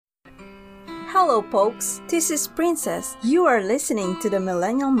Hello, folks. This is Princess. You are listening to the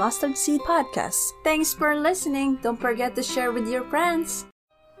Millennial Mustard Seed Podcast. Thanks for listening. Don't forget to share with your friends.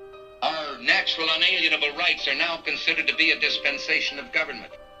 Our natural unalienable rights are now considered to be a dispensation of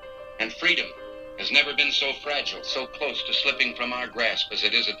government. And freedom has never been so fragile, so close to slipping from our grasp as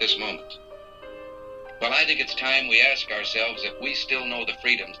it is at this moment. Well, I think it's time we ask ourselves if we still know the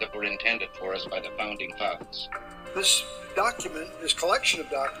freedoms that were intended for us by the Founding Fathers. This document, this collection of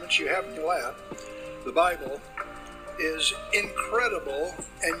documents you have in your lap, the Bible, is incredible,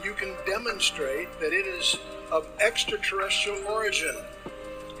 and you can demonstrate that it is of extraterrestrial origin.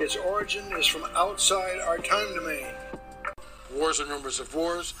 Its origin is from outside our time domain. Wars and rumors of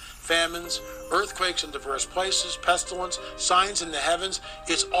wars, famines, earthquakes in diverse places, pestilence, signs in the heavens.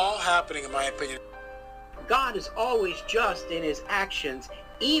 It's all happening, in my opinion. God is always just in his actions,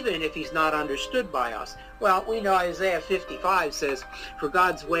 even if he's not understood by us. Well, we know Isaiah 55 says, "For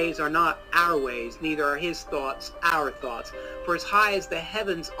God's ways are not our ways, neither are his thoughts our thoughts. For as high as the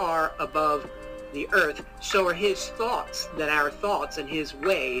heavens are above the earth, so are his thoughts than our thoughts, and his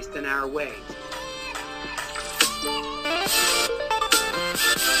ways than our ways."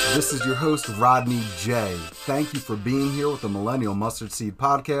 This is your host, Rodney J. Thank you for being here with the Millennial Mustard Seed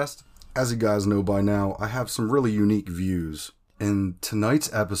Podcast. As you guys know by now, I have some really unique views. In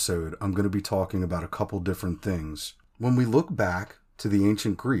tonight's episode, I'm going to be talking about a couple different things. When we look back to the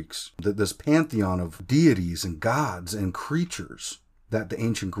ancient Greeks, this pantheon of deities and gods and creatures that the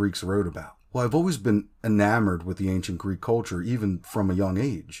ancient Greeks wrote about, well, I've always been enamored with the ancient Greek culture, even from a young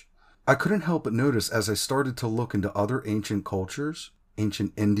age. I couldn't help but notice as I started to look into other ancient cultures,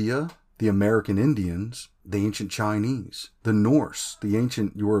 ancient India, the American Indians, the ancient Chinese, the Norse, the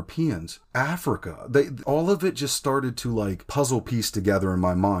ancient Europeans, Africa. All of it just started to puzzle piece together in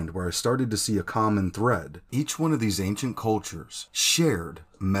my mind, where I started to see a common thread. Each one of these ancient cultures shared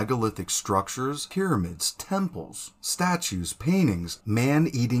megalithic structures, pyramids, temples, statues, paintings,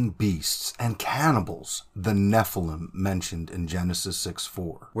 man-eating beasts, and cannibals, the Nephilim mentioned in Genesis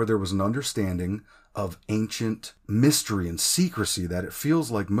 6:4, where there was an understanding of ancient mystery and secrecy that it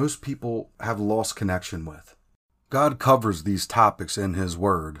feels like most people have lost connection with. God covers these topics in his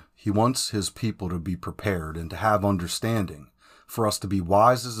word. He wants his people to be prepared and to have understanding, for us to be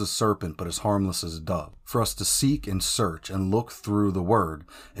wise as a serpent but as harmless as a dove, for us to seek and search and look through the word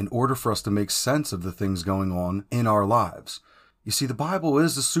in order for us to make sense of the things going on in our lives. You see, the Bible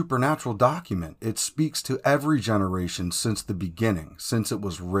is a supernatural document. It speaks to every generation since the beginning, since it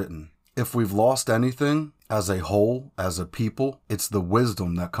was written. If we've lost anything as a whole, as a people, it's the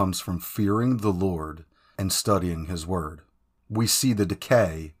wisdom that comes from fearing the Lord and studying his word. We see the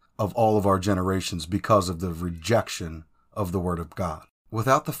decay of all of our generations because of the rejection of the word of God.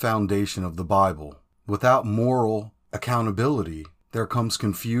 Without the foundation of the Bible, without moral accountability, there comes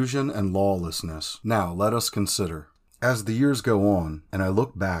confusion and lawlessness. Now, let us consider, as the years go on, and I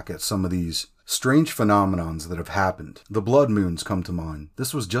look back at some of these strange phenomenons that have happened. The blood moons come to mind.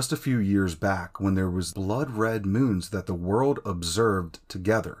 This was just a few years back when there was blood red moons that the world observed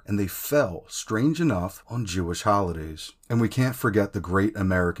together, and they fell, strange enough, on Jewish holidays. And we can't forget the great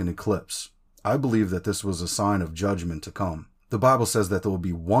American eclipse. I believe that this was a sign of judgment to come. The Bible says that there will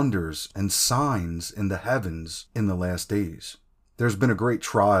be wonders and signs in the heavens in the last days. There's been a great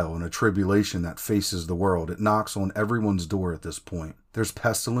trial and a tribulation that faces the world. It knocks on everyone's door at this point. There's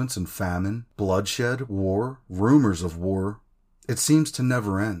pestilence and famine, bloodshed, war, rumors of war. It seems to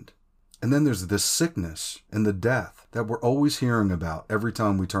never end. And then there's this sickness and the death that we're always hearing about every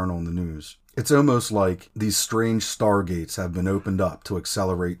time we turn on the news. It's almost like these strange stargates have been opened up to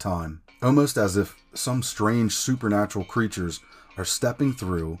accelerate time. Almost as if some strange supernatural creatures are stepping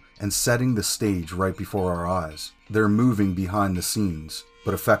through and setting the stage right before our eyes. They're moving behind the scenes,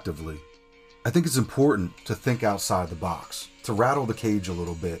 but effectively. I think it's important to think outside the box, to rattle the cage a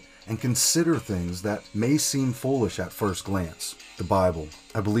little bit, and consider things that may seem foolish at first glance. The Bible,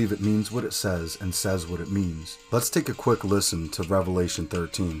 I believe it means what it says and says what it means. Let's take a quick listen to Revelation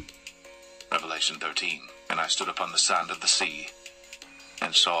 13. Revelation 13. And I stood upon the sand of the sea,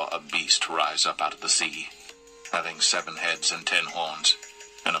 and saw a beast rise up out of the sea, having 7 heads and 10 horns,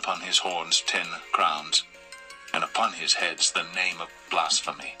 and upon his horns 10 crowns, and upon his heads the name of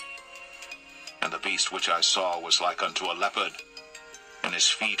blasphemy. And the beast which I saw was like unto a leopard, and his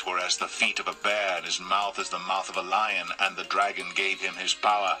feet were as the feet of a bear, and his mouth as the mouth of a lion. And the dragon gave him his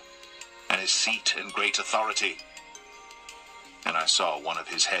power, and his seat and great authority. And I saw one of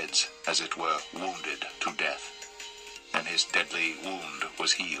his heads, as it were, wounded to death, and his deadly wound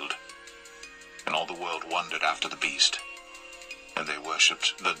was healed. And all the world wondered after the beast, and they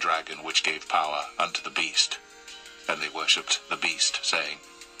worshipped the dragon which gave power unto the beast, and they worshipped the beast, saying,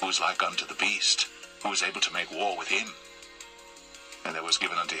 who was like unto the beast, who was able to make war with him. And there was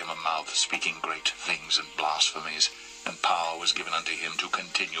given unto him a mouth speaking great things and blasphemies, and power was given unto him to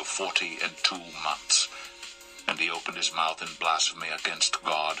continue 42 months. And he opened his mouth in blasphemy against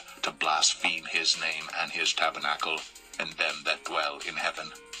God, to blaspheme his name and his tabernacle, and them that dwell in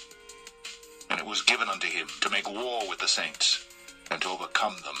heaven. And it was given unto him to make war with the saints, and to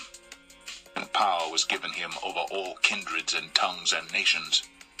overcome them. And power was given him over all kindreds and tongues and nations.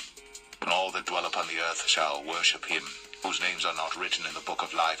 And all that dwell upon the earth shall worship him, whose names are not written in the book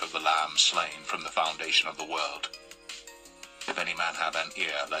of life of the Lamb slain from the foundation of the world. If any man have an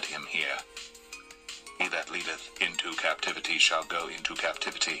ear, let him hear. He that leadeth into captivity shall go into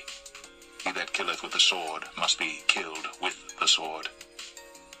captivity. He that killeth with the sword must be killed with the sword.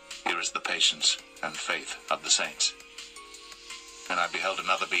 Here is the patience and faith of the saints. And I beheld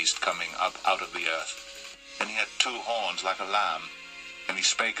another beast coming up out of the earth, and he had 2 horns like a lamb, and he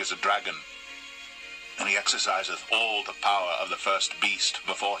spake as a dragon. And he exerciseth all the power of the first beast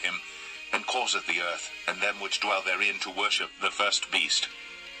before him, and causeth the earth, and them which dwell therein, to worship the first beast,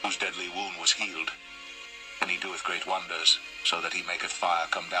 whose deadly wound was healed. And he doeth great wonders, so that he maketh fire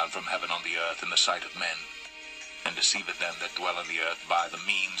come down from heaven on the earth in the sight of men, and deceiveth them that dwell on the earth by the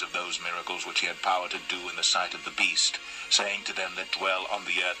means of those miracles which he had power to do in the sight of the beast, saying to them that dwell on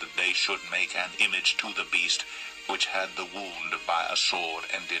the earth that they should make an image to the beast, which had the wound by a sword,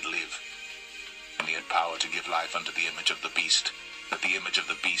 and did live. And he had power to give life unto the image of the beast, that the image of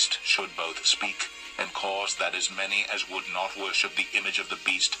the beast should both speak, and cause that as many as would not worship the image of the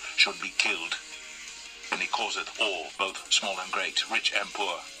beast should be killed. And he causeth all, both small and great, rich and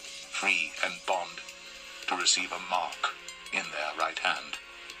poor, free and bond, to receive a mark in their right hand,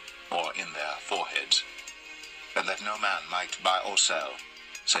 or in their foreheads, and that no man might buy or sell,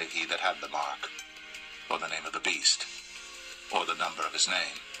 save he that had the mark, or the name of the beast, or the number of his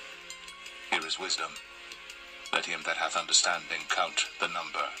name. Here is wisdom. Let him that hath understanding count the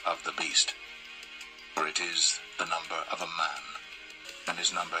number of the beast, for it is the number of a man, and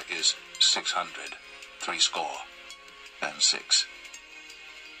his number is 666.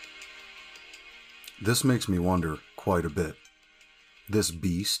 This makes me wonder quite a bit. This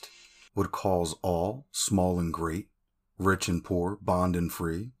beast would cause all, small and great, rich and poor, bond and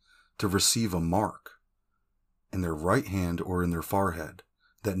free, to receive a mark in their right hand or in their forehead,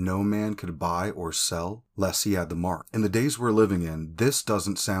 that no man could buy or sell lest he had the mark. In the days we're living in, this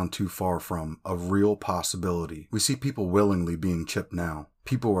doesn't sound too far from a real possibility. We see people willingly being chipped now.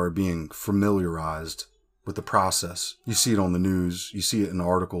 People are being familiarized with the process. You see it on the news, you see it in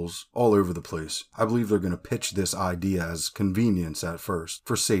articles, all over the place. I believe they're going to pitch this idea as convenience at first,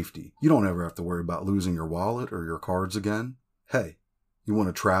 for safety. You don't ever have to worry about losing your wallet or your cards again. Hey, you want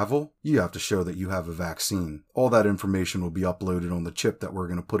to travel? You have to show that you have a vaccine. All that information will be uploaded on the chip that we're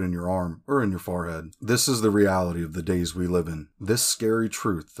going to put in your arm or in your forehead. This is the reality of the days we live in. This scary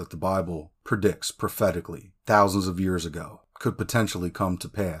truth that the Bible predicts prophetically thousands of years ago could potentially come to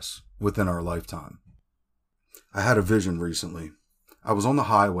pass within our lifetime. I had a vision recently. I was on the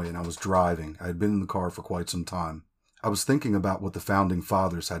highway and I was driving. I had been in the car for quite some time. I was thinking about what the founding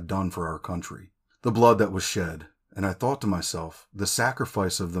fathers had done for our country, the blood that was shed. And I thought to myself, the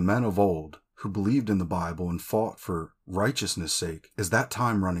sacrifice of the men of old who believed in the Bible and fought for righteousness' sake, is that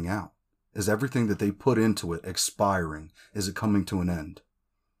time running out? Is everything that they put into it expiring? Is it coming to an end?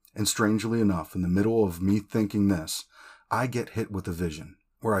 And strangely enough, in the middle of me thinking this, I get hit with a vision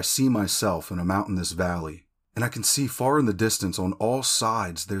where I see myself in a mountainous valley, and I can see far in the distance on all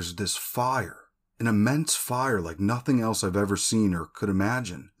sides there's this fire. An immense fire like nothing else I've ever seen or could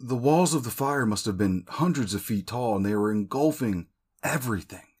imagine. The walls of the fire must have been hundreds of feet tall, and they were engulfing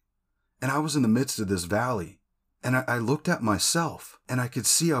everything. And I was in the midst of this valley, and I looked at myself, and I could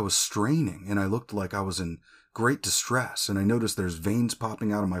see I was straining, and I looked like I was in great distress, and I noticed there's veins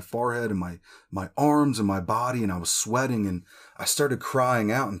popping out of my forehead and my arms and my body, and I was sweating, and I started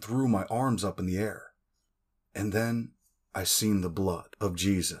crying out and threw my arms up in the air. And then I seen the blood of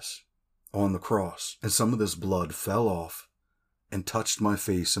Jesus on the cross, and some of this blood fell off and touched my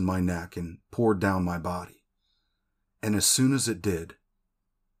face and my neck and poured down my body. And as soon as it did,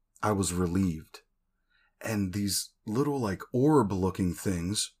 I was relieved. And these little like orb looking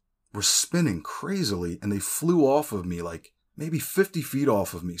things were spinning crazily, and they flew off of me like maybe 50 feet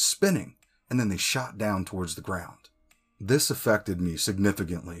off of me, spinning, and then they shot down towards the ground. This affected me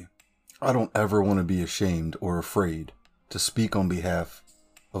significantly. I don't ever want to be ashamed or afraid to speak on behalf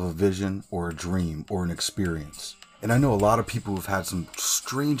of a vision or a dream or an experience. And I know a lot of people who've had some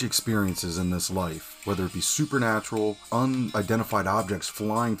strange experiences in this life, whether it be supernatural, unidentified objects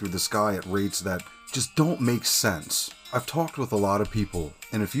flying through the sky at rates that just don't make sense. I've talked with a lot of people,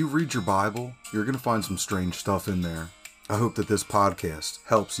 and if you read your Bible, you're going to find some strange stuff in there. I hope that this podcast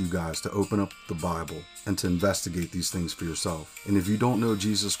helps you guys to open up the Bible and to investigate these things for yourself. And if you don't know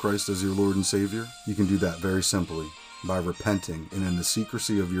Jesus Christ as your Lord and Savior, you can do that very simply by repenting and in the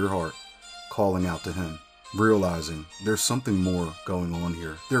secrecy of your heart, calling out to Him, realizing there's something more going on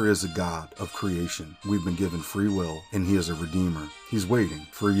here. There is a God of creation. We've been given free will, and He is a Redeemer. He's waiting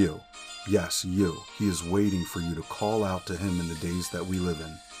for you. Yes, you. He is waiting for you to call out to Him in the days that we live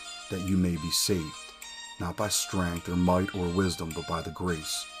in, that you may be saved. Not by strength or might or wisdom, but by the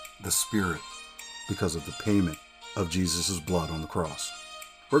grace, the Spirit, because of the payment of Jesus' blood on the cross.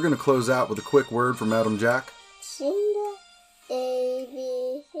 We're going to close out with a quick word from Adam Jack.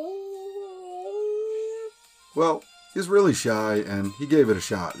 Well, he's really shy, and he gave it a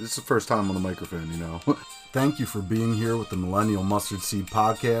shot. It's the first time on the microphone, you know. Thank you for being here with the Millennial Mustard Seed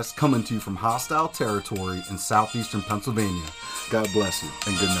Podcast, coming to you from hostile territory in southeastern Pennsylvania. God bless you,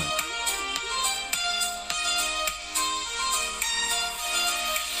 and good night.